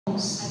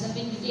อาจจะเ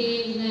ป็นเก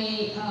มใน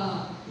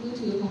มือ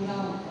ถือของเรา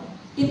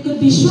It could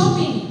be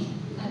shopping.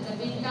 อาจจะ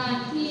เป็นการ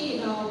ที่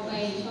เราไป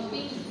ช้อป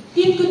ปิ้ง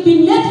It could be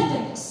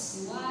Netflix. ห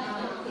รือว่า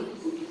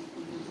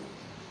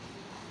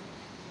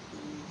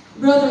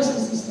Brothers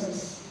and sisters,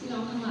 พี่น้อ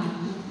งทั้งหลาย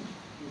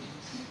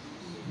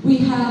we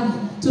have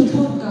to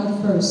put God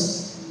first.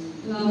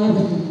 เร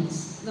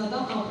าต้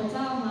องเอาพระเ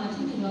จ้ามา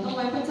ที่หนึ่งเราต้องไ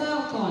ว้พระเจ้า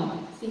ก่อน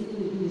สิ่ง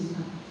อื่นๆ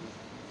ค่ะ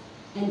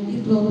And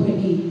it will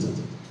create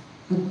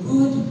a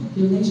good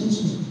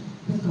relationship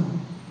with God.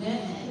 และ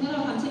เมื่อเรา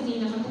ทำเช่นนี้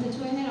นะคะมันจะ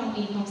ช่วยให้เรา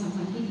มีความสัม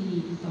พันธ์ที่ดี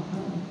ต่อพระ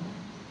องค์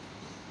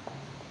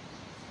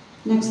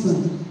Next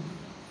one.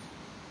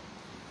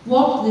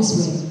 Walk this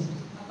way.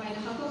 ต่อไปน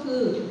ะคะก็คื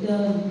อเดิ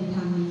นในท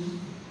างนี้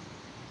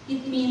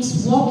It means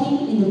walking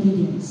in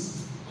obedience.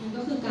 มัน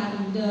ก็คือการ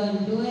เดิน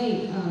ด้วย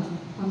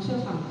ความเชื่อ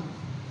ฟัง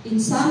In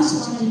Psalms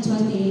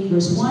 128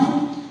 verse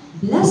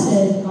 1,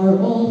 Blessed are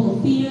all who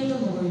fear the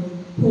Lord,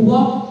 who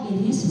walk in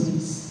His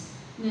ways.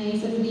 ใน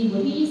สดุดีบ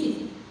ทที่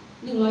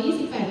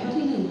128ข้อ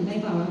ที่1ได้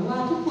กล่าวไว้ว่า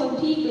ทุกคน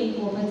ที่เกรงก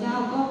ลัวพระเจ้า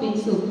ก็เป็น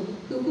สุข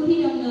คือผู้ที่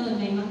ดำเนิน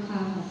ในมรรคา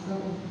ของพระ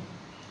องค์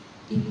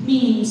It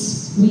means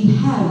we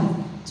have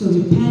to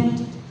repent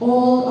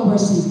all our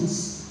sins.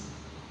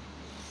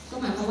 ก็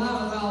หมายความว่า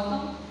เราต้อ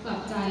งกลั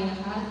บใจนะ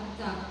คะ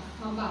จากค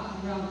วามบาปขอ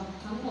งเรา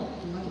ทั้งหมด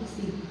หรือว่าทุก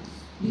สิ่ง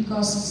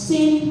Because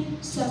sin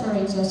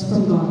separates us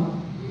from God.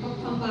 เพราะ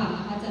ความบาปน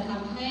ะคะจะท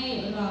ำให้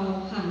เรา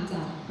ห่างจ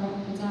าก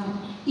พระเจ้า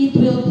It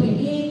will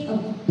create a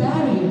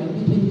barrier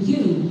between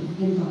you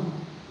and God.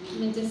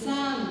 มันจะสร้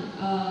าง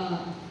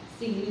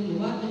สิ่งหนึ่งหรือ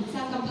ว่ามันสร้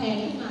างกำแพง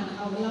ขึ้นมาเ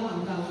อาไว้ระหว่าง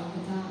เรากับพร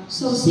ะเจ้า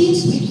So since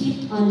we keep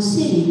on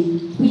sinning,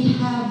 we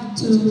have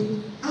to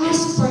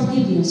ask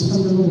forgiveness from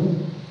the Lord.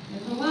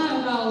 เพราะว่า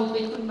เราเป็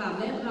นคนบาป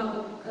และเรา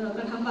ก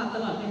ระทำบาปต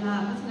ลอดเวลา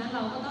เพราะฉะนั้นเร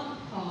าก็ต้อง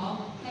ขอ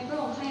ให้พระ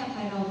องค์ให้อ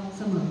ภัยเราเ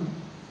สมอ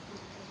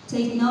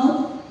Take note,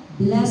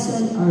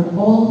 blessed are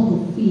all who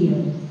fear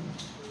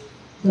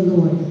the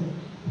Lord,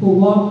 who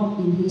walk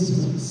in His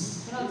ways.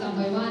 เราจำไ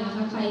ว้ว่านะค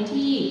ะใคร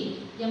ที่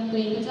ยังเกร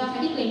งพระเจ้าใคร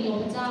ที่เกรงตัว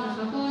พระเจ้านะค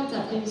ะก็จะ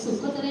เป็นสุข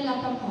ก็จะได้รับ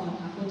พระพร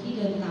ค่ะคนที่เ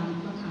ดินตาม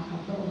มรรคาขอ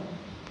งพระองค์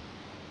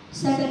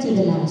Second to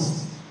the last.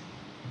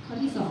 ข้อ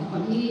ที่2ก่อ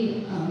นที่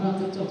เรา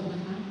จะจบน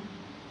ะคะ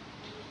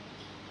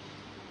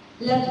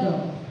Let go.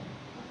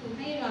 ก็คือ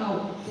ให้เรา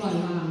ปล่อย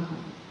วางค่ะ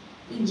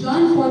In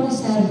John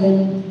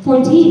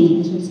 14,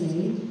 I should say,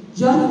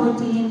 John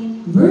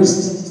 14, verse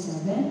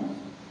 27,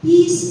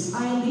 Peace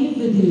I leave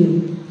with you,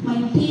 my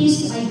peace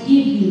I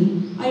give you.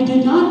 I do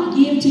not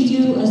give to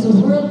you as the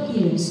world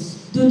gives.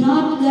 Do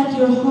not let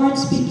your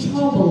hearts be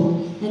troubled,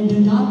 and do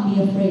not be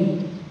afraid.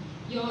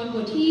 ยอห์นบ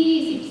ทที่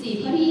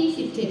14ข้อที่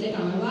17ได้ก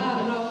ล่าวไว้ว่า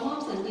เรามอบ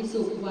สันติ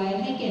สุขไว้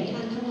ให้แก่ท่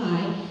านทั้งหลา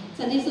ย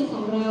สันติสุขข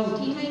องเรา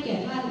ที่ให้แก่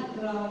ท่าน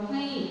เราใ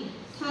ห้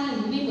ท่าน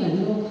ไม่เหมือน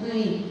โลกให้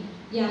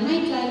อย่าให้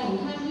ใจของ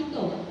ท่านวิต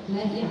กแล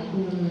ะอย่าก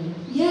ลัวเลย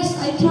Yes,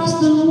 I trust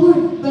the Lord,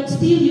 but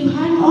still you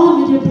hang on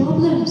with your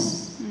problems.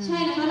 ใช่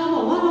นะคะเราบ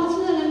อกว่าเราเ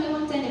ชื่อและไม่ว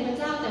างใจในพระ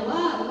เจ้าแต่ว่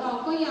าเรา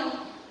ก็ยัง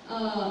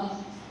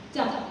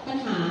จับปัญ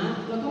หา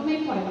แล้วก็ไม่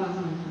ปล่อยวาง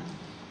มันค่ะ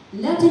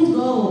Letting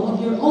go of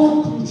your own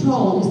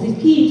control is the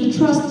key to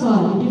trust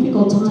God in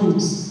difficult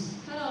times.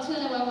 ถ้าเราเชื่อ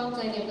และไว้วางใจ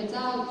ในพระเ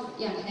จ้า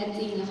อย่างแท้จ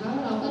ริงนะคะ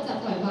เราก็จะ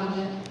ปล่อยวางแล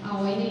ะเอา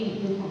ไว้ใน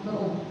มือของพระ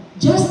องค์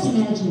Just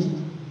imagine,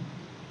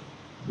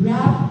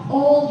 wrap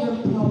all your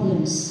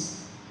problems,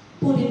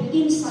 put it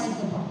inside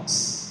the box,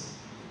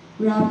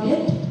 wrap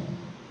it,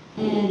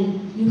 and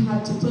you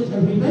have to put a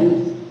ribbon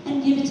and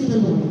give it to the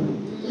Lord.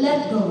 Let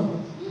go.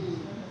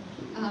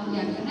 อย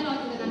ากให้เรา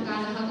จินตนาการ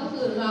นะคะก็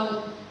คือเรา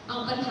เอา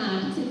ปัญหา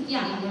ทุกอ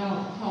ย่างเรา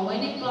ห่อไว้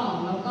ในกล่อง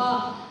แล้วก็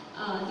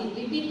ติด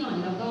ริบบิ้นหน่อย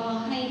แล้วก็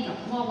ให้กับ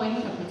มอบไว้ให้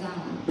กับพระเจ้า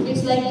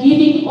It's like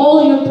giving all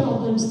your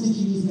problems to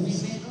Jesus,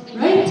 เป็น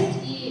right?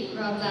 ที่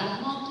เราจะ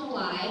มอบถว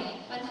าย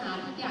ปัญหา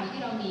ทุกอย่างที่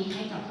เรามีใ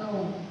ห้กับพระอ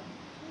งค์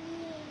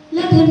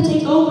Let Him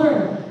take over.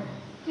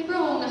 ให้พระ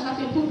องค์นะคะเ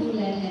ป็นผู้ดูแ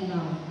ลแทนเร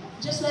า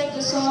Just like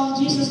the song,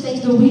 Jesus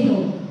takes the wheel.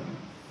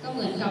 ก็เห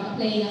มือนกับเพ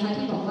ลงนะคะ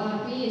ที่บอกว่า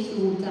พระเยซู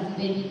จะเ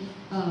ป็น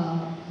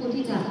ผู้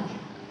ที่จะ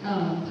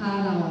พา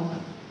เรา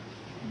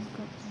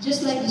Just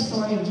like the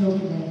story of Job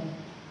today.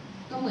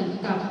 ก็เหมือน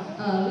กับ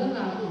เรื่อง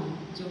ราวของ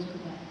โจบ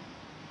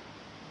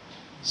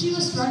She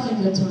was struggling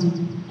at that time.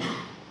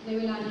 ในเ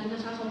วลานั้นนะ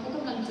คะเขาก็ก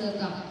ำลังเจอ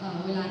กับ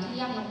เวลาที่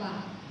ยากลำบา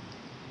ก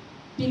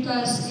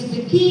Because if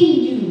the king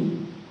knew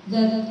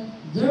that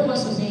there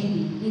was a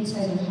baby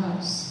inside her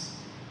house,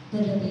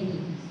 then the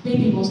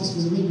baby Moses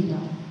was really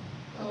young.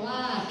 เพราะว่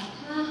า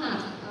ถ้าหาก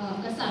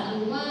กษัตริย์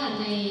รู้ว่า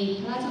ใน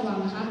พระราชวัง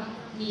นะคะ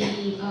มี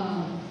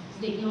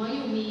เด็กน้อยอ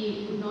ยู่มี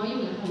บุตรน้อยอ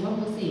ยู่นะคะหรือว่าโ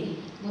มเส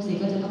ส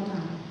ก็จะต้องก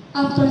าร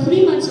After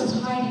 3 months of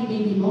hiding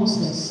baby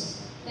Moses,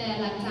 แต่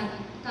หลังจาก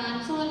การ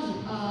ซ่อน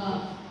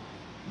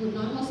บุตร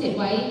น้อยโมเสส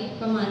ไว้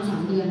ประมาณ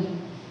3 เดือน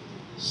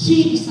she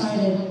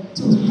decided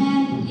to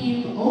hand him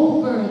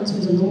over to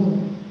the Lord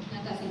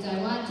ตัดสินใจ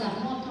ว่าจะ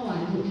มอบถวา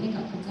ยบุตรให้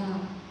กับพระเจ้า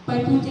by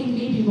putting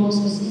baby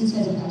Moses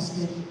inside a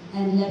basket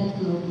and let it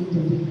float in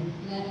the river.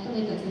 และก็เล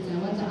ยตัดสินใจ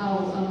ว่าจะเอา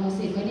โมเส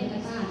สไว้ในตะ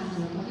กร้านะคะ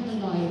แล้วก็ให้มัน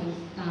ลอย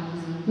ตาม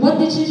น้ำ What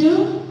did she do?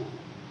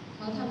 เ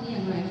ขาทำอย่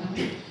างไรคะ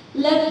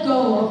Let go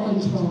of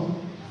control.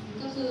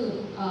 ก็คือ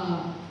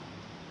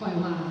ปล่อย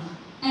วาง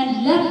and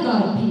let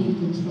God be in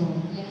control.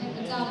 และให้พ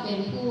ระเจ้าเป็น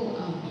ผู้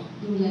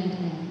ดูแลแท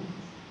น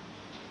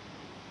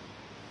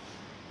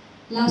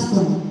Last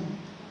one.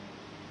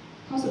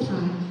 ข้อสุดท้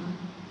ายนะคะ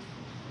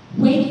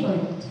Wait for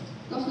it.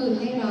 ก็คือ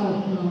ให้เรา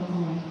รอค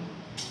อย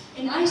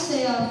In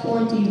Isaiah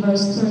 40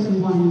 verse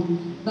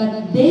 31, but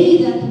they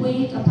that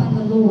wait upon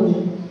the Lord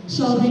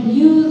shall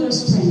renew their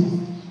strength.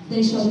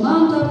 They shall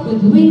mount up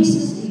with wings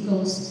as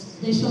eagles.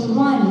 They shall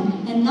run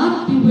and not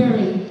be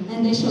weary, and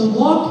they shall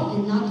walk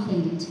and not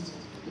faint.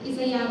 อิส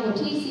ยาห์บท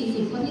ที่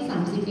40ข้อที่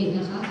31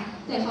นะคะ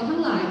แต่เขาทั้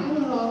งหลายผู้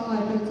รอคอย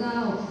พระเจ้า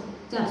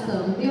จะเสริ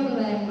มเรี่ยว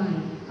แรงใหม่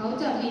เขา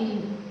จะบิน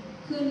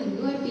ขึ้น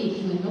ด้วยปีก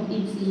เหมือนนกอิ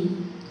นทรี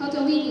เขาจะ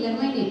วิ่งและไ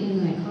ม่เหน็ดเห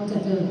นื่อยเขาจะ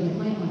เดินและ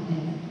ไม่อ่อนแอ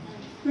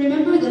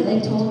Remember that I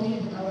told you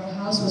that our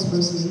house was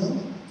for sale?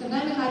 จำได้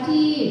ไหมคะ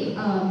ที่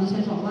ดิฉั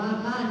นบอกว่า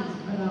บ้าน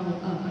เรา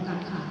ประกาศ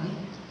ขาย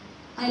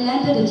I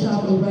landed a job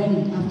already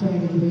after I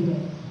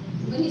graduated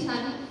เมื่อที่ฉัน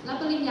รับ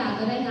ปริญญา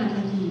ก็ได้งาน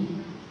ทันที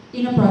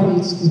in a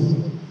private school.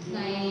 ใ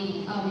น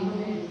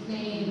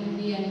โรง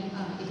เรียน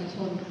เอกช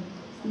น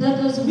That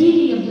was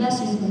really a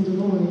blessing from the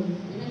Lord.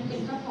 นั่นเป็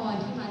นพระพร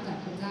ที่มาจาก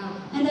พระเจ้า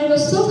And I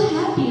was so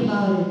happy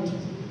about it.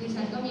 ดิ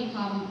ฉันก็มีคว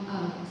าม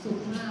สุข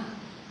มาก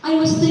I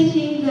was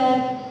thinking that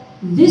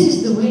this is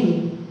the way.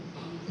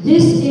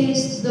 This is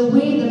the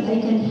way that I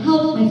can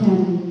help my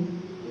family.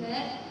 และ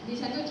ดิ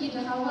ฉันก็คิดน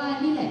ะคะว่า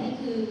นี่แหละนี่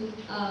คือ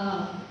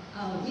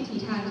วิถี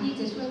ทางที่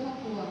จะช่วยครอบ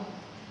ครัว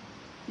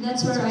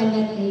That's where I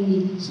met Amy.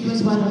 She was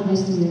one of my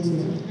students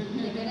there.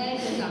 เลยก็ได้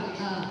เจอกับ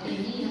เอ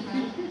มี่นะคะ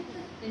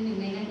เป็นหนึ่ง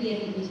ในนักเรียน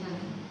ของดิฉัน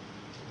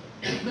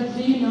But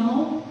do you know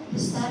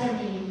the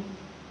salary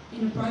in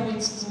a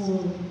private school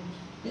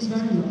is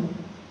very low.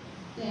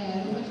 แต่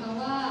รู้ไหมคะ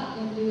ว่าเ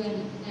งินเดือน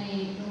ใน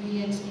โรงเรี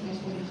ยนเอก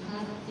ชนนะคะ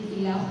จริ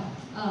งๆแล้ว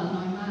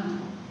น้อยมาก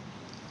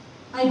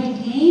I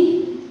became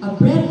a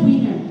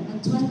breadwinner at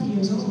 20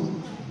 years old.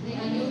 ใน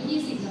อายุ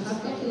 20 นะครับ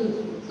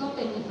ก็เ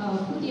ป็น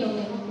ผู้เดียวใน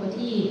ครอบครัว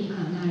ที่ห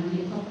างานเลี้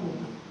ยงครอบครัว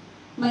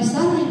My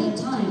salary at that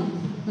time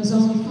was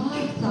only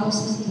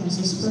 5,000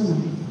 pesos per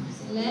month.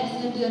 และเ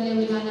งินเดือนใน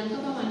เวลานั้นก็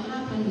ประมาณ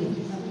 5,000 เหรียญส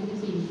หรัฐฟิลิป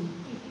ปินส์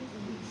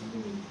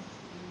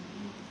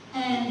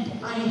And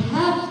I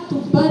have to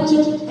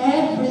budget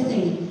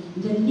everything.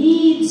 The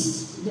needs,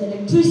 the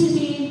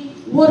electricity,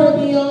 water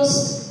bills,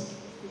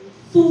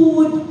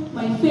 food,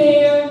 my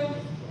fare,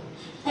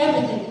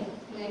 everything.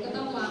 และก็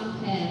ต้องวางแ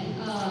ผน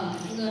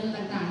เงิน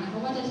ต่างๆนะคะ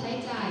ว่าจะใช้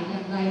จ่ายอย่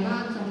างไรบ้า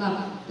งสำหรับ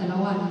แต่ละ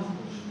วัน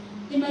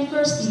In my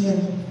first year,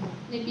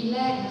 ในปีแร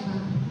กนะคะ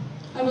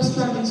I was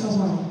struggling so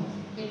hard.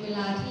 เป็นเวล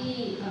าที่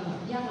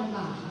ยากลำบ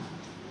ากค่ะ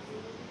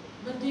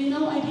But do you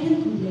know, I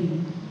didn't complain.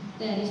 แ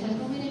ต่ดิฉัน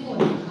ก็ไม่ได้บ่น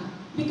นะคะ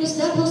Because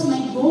that was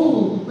my goal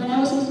when I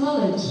was in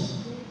college.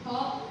 เพรา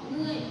ะเ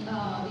มื่อ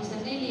ดิฉัน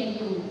ได้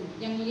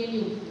ยังเรียนอ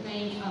ยู่ใน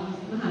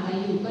มหาลัย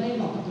อยู่ก็ได้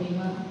บอกกับตัวเอง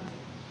ว่า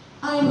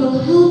I will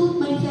help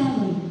my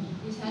family.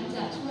 ดิฉันจ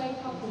ะช่วย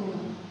ครอบครัว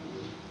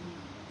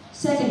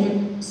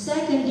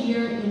Second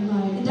year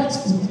in that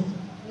school.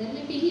 และใน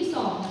ปีที่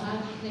2นะคะ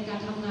ในการ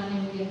ทำงานใน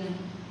โรงเรียนนั้น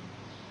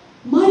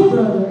My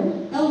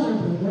elder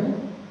brother,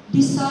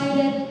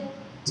 decided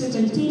to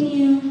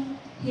continue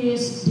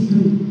his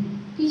degree.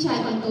 พี่ชาย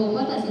คนโต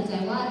ก็ตัดสินใจ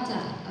ว่าจะ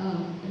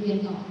เรียน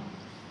ต่อ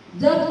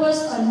That was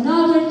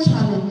another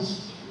challenge.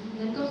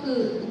 นั่นก็คือ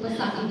อุปส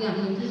รรคอีกอย่าง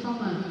หนึ่งที่เข้า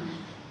มา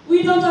We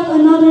don't have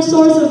another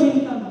source of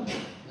income.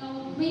 เรา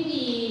ไม่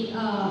มี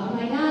ร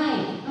ายได้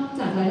นอก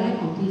จากรายได้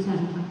ของดิฉัน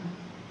ค่ะ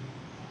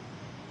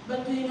But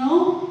do you know,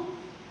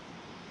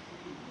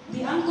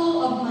 the uncle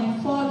of my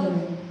father,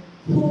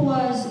 who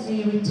was a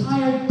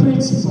retired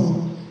principal,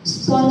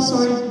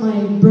 sponsored my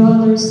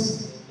brother's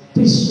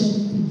tuition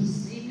fees.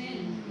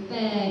 แ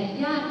ต่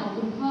ญาติของ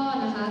คุณพ่อ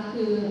นะคะ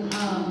คือ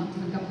เห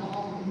มือนกับผอข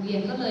องโรงเรีย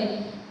นก็เลย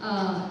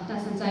ตัด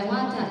สินใจว่า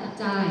จะ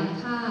จ่าย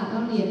ค่าเล่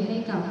าเรียนให้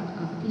กับ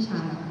พี่ช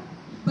าย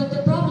But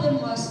the problem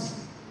was,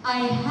 I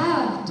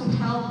have to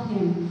help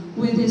him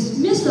with his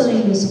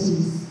miscellaneous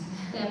fees.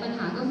 แต่ปัญห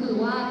าก็คือ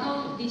ว่า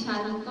ดิฉั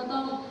นก็ต้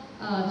อง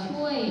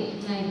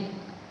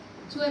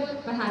ช่วย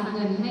ประทานเ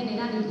งินให้ใน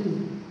ด้านอื่น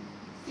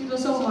It was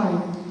so hard.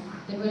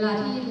 ๆเป็นเวลา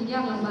ที่ย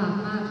ากลำบาก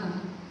มากค่ะ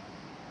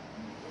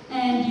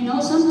And you know,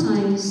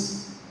 sometimes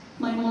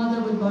my mother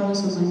would borrow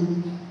some money.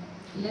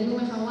 และรู้ไห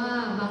มคะว่า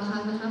บางครั้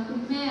งนะคะคุ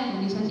ณแม่ของ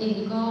ดิฉันเอง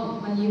ก็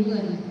มายืมเงิ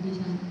นดิ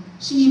ฉัน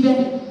She even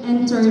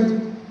entered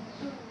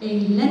a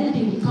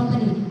lending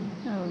company.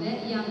 และ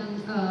ยัง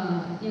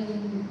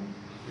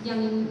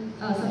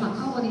สมัครเ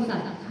ข้าบริษั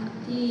ท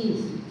ที่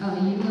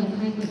ยืมเงิน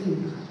ให้คนอื่น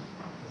ค่ะ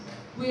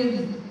With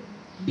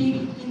big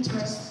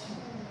interest.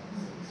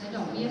 และด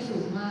อกเบี้ยสู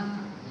งมาก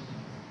ค่ะ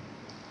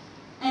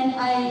And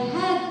I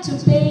had to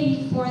pay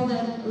for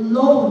the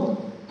loan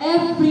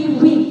every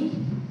week.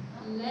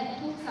 และ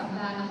ทุกสัปด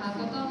าห์นะคะ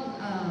ก็ต้อง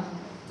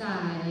จ่า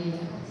ย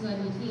เงิน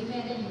ที่แม่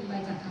ได้ยืมไป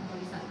จากทางบ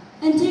ริษัท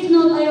And take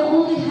note, I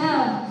only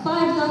have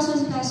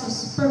 5,000 pesos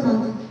per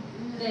month.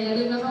 แต่อย่า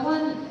ลืมนะคะว่า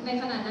ใน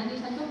ขณะนั้นดิ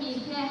ฉันก็มี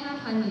แค่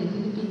 5,000 เหรียญฟิ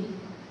ลิปปินส์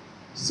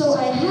So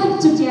I have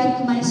to get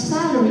my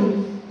salary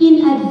in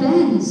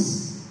advance.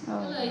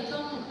 ก็เลยต้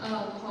อง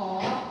ขอ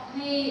ใ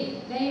ห้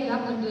ได้รั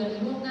บเงินเดือน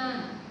ล่วงหน้า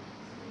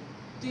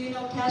Do you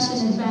know cash in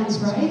advance,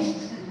 right?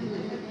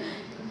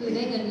 คือไ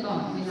ด้เงินก่อ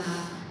นเวลา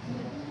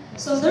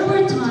So there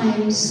were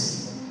times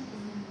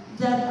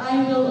that I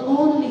will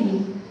only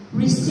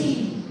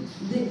receive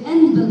the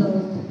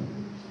envelope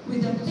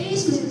with a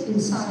payslip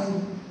inside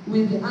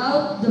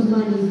without the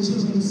money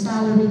during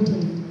salary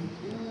day.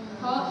 เ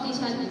พราะดิ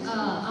ฉัน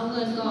เอาเ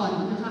งินก่อน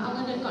นะคะเอาเ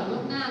งินเดือนก่อนล่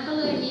วงหน้าก็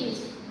เลยมี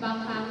บาง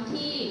ครั้ง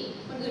ที่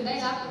คนอื่นได้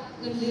รับ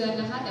เงินเดือน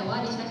นะคะแต่ว่า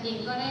ดิฉันเอง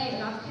ก็ได้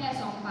รับแค่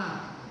ซองเปล่า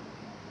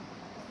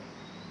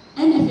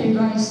And if your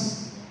rice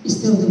is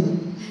still there.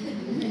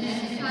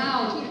 ข้าว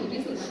ที่ถูก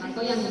ที่สุดนะคะ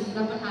ก็ยัง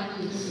รับประทานอ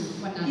ยู่จนถึง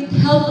วันนั้น It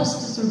helped us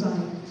to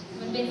survive.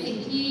 มันเป็นสิ่ง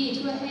ที่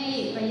ช่วยให้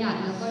ประหยัด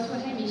แล้วก็ช่วย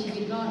ให้มีชี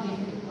วิตรอดใน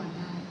ทุกวันไ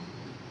ด้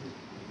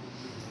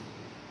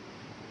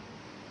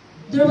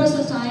There was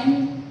a time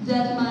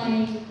that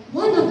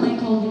one of my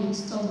colleagues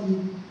told me,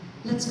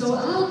 let's go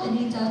out and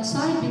eat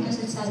outside because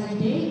it's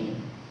Saturday.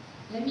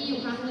 และมีอยู่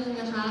ครั้งหนึ่ง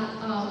นะคะ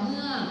เ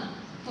มื่อ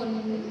คน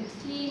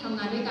ที่ทำง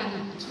านด้วยกัน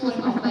ชวน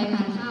ออกไปท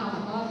านข้าวค่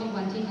ะเพราะว่าเป็น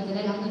วันที่เขาจะไ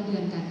ด้รับเงินเดื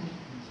อนกัน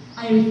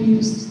I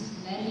refused.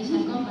 และดิฉั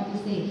นก็ปฏิ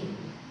เสธ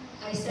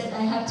I said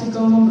I have to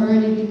go home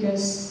early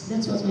because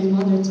that's what my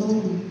mother told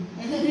me.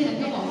 ฉัน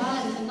ก็บอกว่า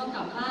ฉันต้องก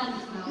ลับบ้าน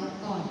เช้า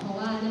ก่อนเพราะ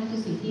ว่านั่นคือ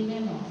สิ่งที่แม่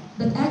บอก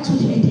But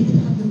actually I didn't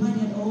have the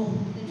money at all.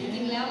 แต่จ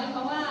ริงๆแล้วเป็นเพ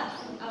ราะว่า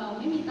ไ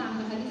ม่มีตังค์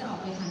นะคะที่จะออก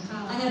ไปทานข้า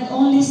ว I had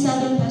only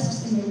 7 pesos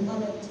in my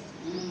wallet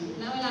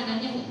ณเวลานั้น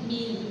ยัง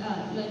มี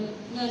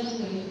เงินเ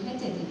หลือแค่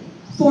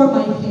7 for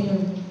my fare.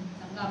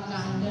 สำหรับก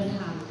ารเดินท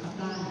างกลับ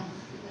บ้าน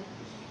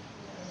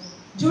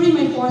During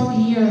my 4th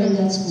year in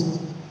that school,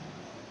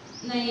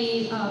 ใน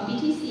ปี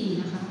ที่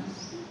4นะคะ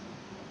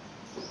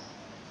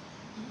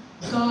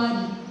God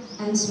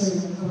answered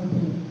our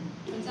prayer.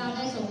 พระเจ้าไ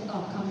ด้ทรงตอ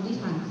บคำอธิษ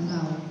ฐานของเร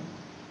า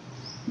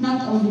Not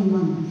only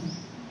one.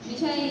 ไม่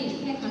ใช่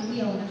แค่ครั้งเดี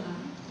ยวนะคะ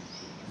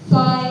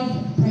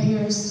 5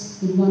 prayers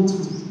in one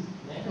time.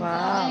 พระเจ้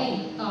าได้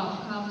ตอบ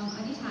คำอ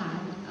ธิษฐาน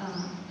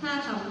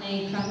5 คำใน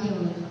ครั้งเดียว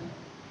เลยค่ะ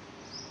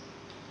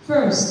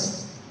First,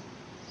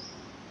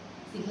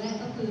 สิ่งแรก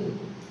ก็คือ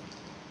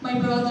my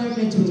brother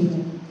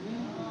graduated.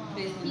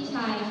 พี่ช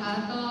ายนะคะ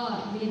ก็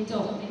เรียนจ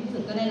บในที่สุ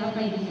ดก็ได้รับป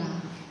ริญญา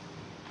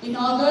In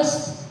August,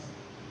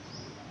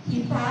 he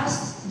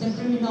passed the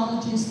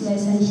criminologist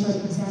licensure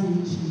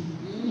examination.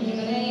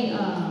 ก็ได้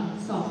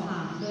สอบผ่า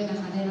นด้วยนะ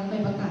คะได้รับใบ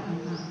ประกาศ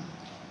ต่าง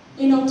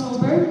In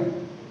October,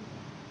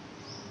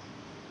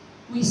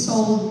 we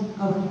sold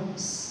our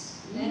house.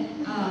 และ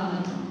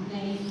ใน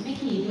ไม่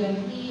กี่เดือน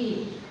ที่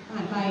ผ่า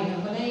นไปเรา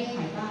ก็ได้ข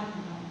ายบ้านขอ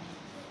งเรา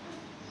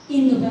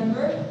In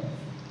November,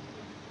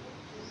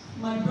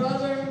 my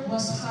brother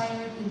was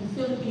hired in the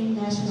Philippine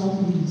National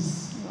Police.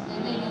 และ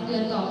ในเดือ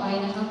นต่อไป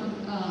นะคะ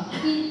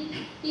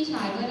พี่ช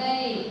ายก็ได้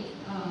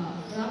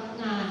รับ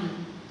งาน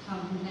ท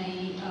ำใน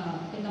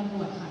เป็นตำร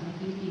วจค่ะใน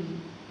ฟิลิปปินส์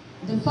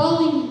The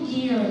following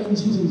year in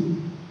June,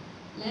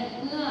 และ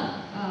เมื่อ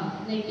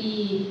ในปี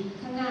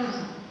ข้างหน้า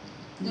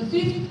the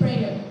 5th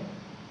prayer,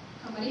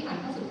 คำอธิษฐาน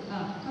ข้อ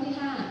ที่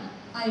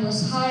I was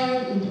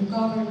hired in the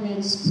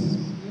government school.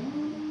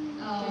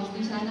 5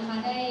ดิฉันนะคะ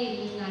ได้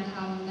มีงานท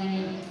ำใน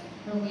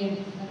โรงเรียน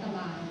รัฐบ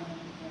าล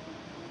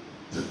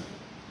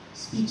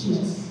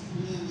Speechless.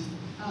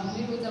 ไ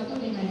ม่รู้จะพูด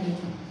ยังไงเลย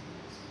ค่ะ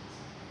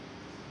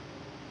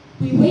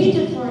We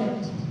waited for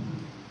it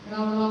เรา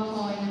รอค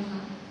อยนะคะ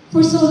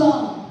for so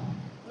long,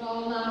 รอ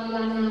มาเวล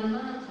านานม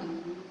ากค่ะ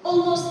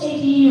almost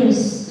 8 years.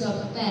 เกือบ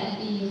8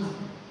 ปีค่ะ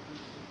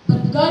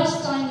But God's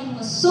timing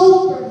was so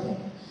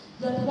perfect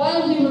that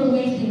while we were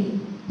waiting,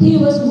 He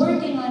was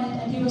working on it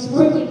and He was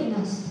working in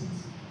us.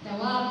 แต่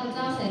ว่าพระเ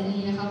จ้าแสนดี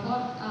นะคะเพราะ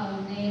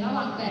ในระห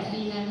ว่าง8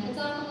 ปีนั้นพระเ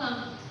จ้ากำลัง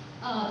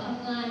ท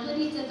ำงานเพื่อ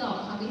ที่จะตอบ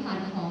คำอธิษฐาน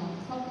ของ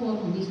ครอบครัว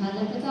ของดิฉันแ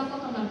ละพระเจ้าก็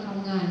กำลังท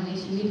ำงานใน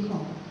ชีวิตขอ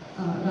ง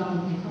เรา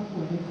ในครอบครั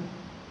วด้วยค่ะ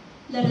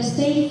Let us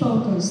stay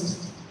focused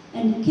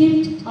and keep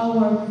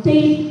our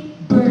faith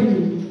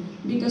burning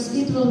because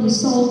it will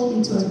result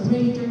into a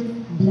greater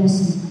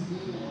blessing.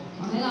 ข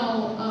อให้เรา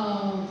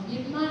ยึ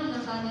ดมั่นน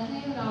ะคะและให้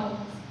เรา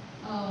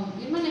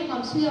ยึดมั่นในควา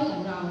มเชื่อขอ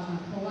งเราค่ะ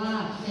เพราะว่า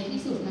ใน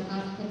ที่สุดนะคะ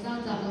พระเจ้า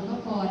จะอวย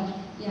พร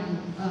อย่าง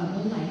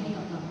ล้นไหลให้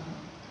กับเรา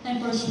And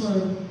for sure,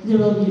 there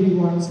will be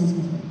rewards in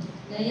heaven.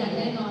 และอย่างแ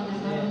น่นอนนะ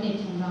คะบำเหน็จ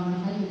ของเรานะ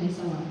คะอยู่ในส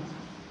วรรค์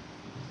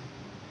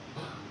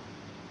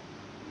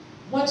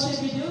What should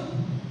we do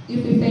if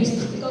we face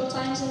difficult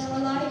times in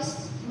our lives?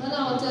 เมื่อเร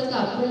าเจอ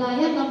กับเวลา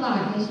ยากลำบา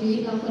กในชีวิต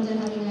เราควรจะ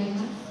ทำยังไงค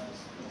ะ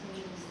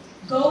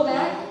Go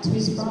back to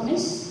His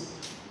promise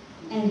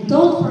and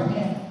don't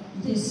forget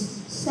these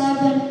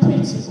 7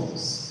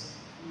 principles.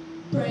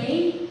 Pray,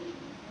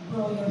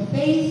 grow your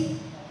faith,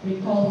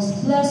 recall His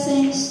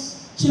blessings,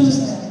 choose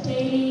that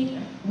daily,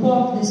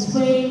 walk this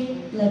way,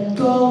 let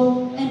go,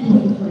 and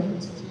wait for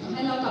it. ใ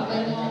ห้เรากลับไป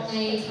มองใน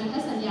พันธ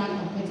สัญญาข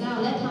องพระเจ้า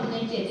และทำใน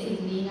7 สิ่ง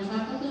นี้นะคะ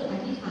ก็คืออ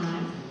ธิษฐาน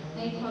ใ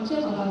นความเชื่อ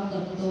ของเราเ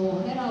ติบโต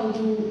ให้เรา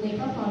ดูใน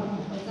พระพรขอ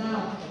งพระเจ้า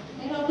ใ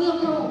ห้เราเลือก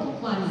พระองค์ทุก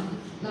วัน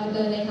เราเ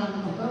ดินในทาง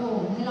ของพระอ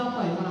งค์ให้เราป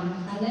ล่อยวางน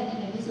ะคะและ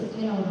ในที่สุดใ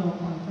ห้เรารอ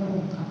คอยพระอ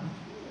งค์ค่ะ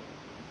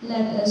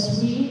Let us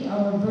read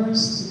our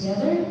verse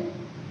together.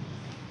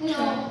 ให้เร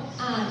า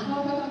อ่านข้อ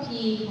พระคัม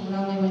ภีร์ของเรา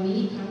ในวันนี้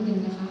อีกครั้งหนึ่ง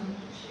นะคะ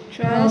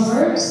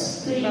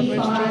Proverbs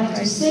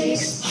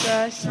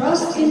 3:5-6.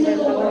 Trust in the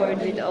Lord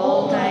with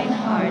all thine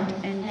heart,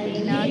 and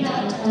lean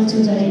not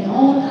unto thine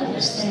own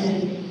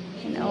understanding.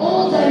 In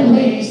all thy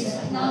ways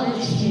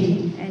acknowledge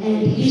him, and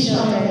he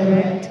shall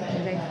direct